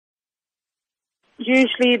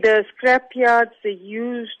Usually the scrapyards, the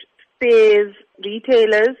used spares,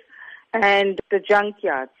 retailers, and the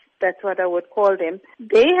junkyards. That's what I would call them.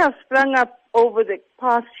 They have sprung up over the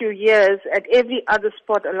past few years at every other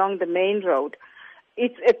spot along the main road.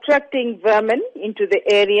 It's attracting vermin into the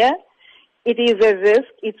area. It is a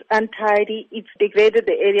risk. It's untidy. It's degraded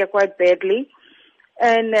the area quite badly.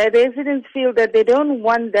 And residents feel that they don't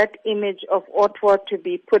want that image of Ottawa to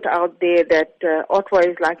be put out there, that Ottawa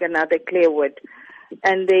is like another Clairwood.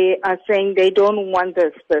 And they are saying they don't want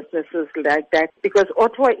those businesses like that because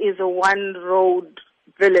Ottawa is a one-road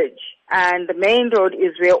village, and the main road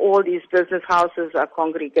is where all these business houses are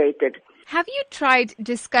congregated. Have you tried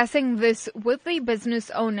discussing this with the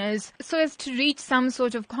business owners so as to reach some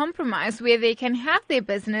sort of compromise where they can have their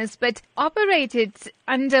business but operate it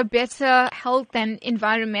under better health and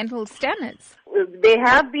environmental standards? There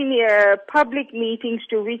have been public meetings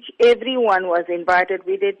to which everyone was invited.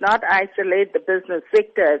 We did not isolate the business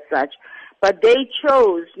sector as such, but they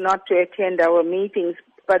chose not to attend our meetings.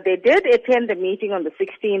 But they did attend the meeting on the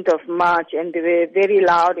 16th of March, and they were very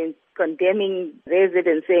loud in condemning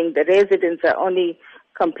residents, saying the residents are only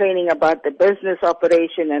complaining about the business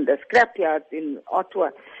operation and the scrapyards in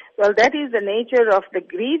Ottawa. Well, that is the nature of the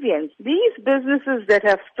grievance. These businesses that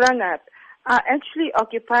have sprung up are actually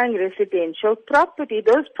occupying residential property.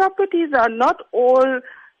 Those properties are not all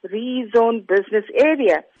rezoned business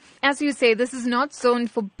area. As you say, this is not zoned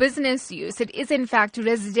for business use. It is in fact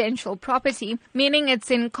residential property, meaning it's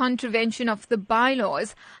in contravention of the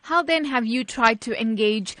bylaws. How then have you tried to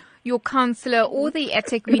engage your councillor or the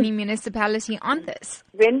eThekwini municipality on this?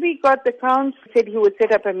 When we got the council, said he would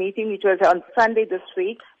set up a meeting, which was on Sunday this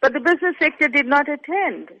week, but the business sector did not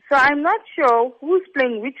attend. So I'm not sure who's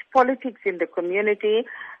playing which politics in the community.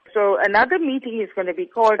 So another meeting is going to be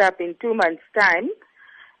called up in 2 months' time,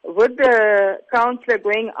 with the councillor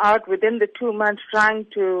going out within the 2 months trying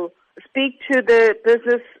to speak to the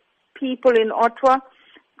business people in Ottawa,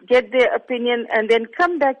 get their opinion, and then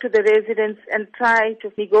come back to the residents and try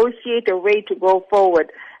to negotiate a way to go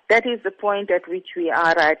forward. That is the point at which we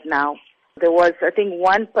are right now. There was, I think,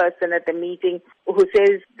 one person at the meeting who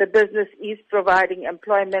says the business is providing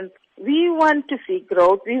employment. We want to see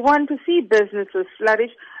growth. We want to see businesses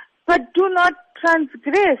flourish, but do not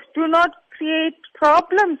transgress. Do not create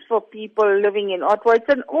problems for people living in Ottawa. It's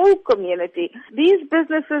an old community. These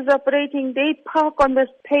businesses operating, they park on the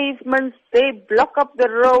pavements, they block up the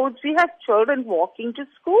roads. We have children walking to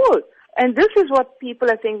school. And this is what people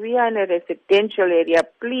are saying. We are in a residential area.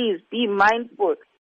 Please be mindful.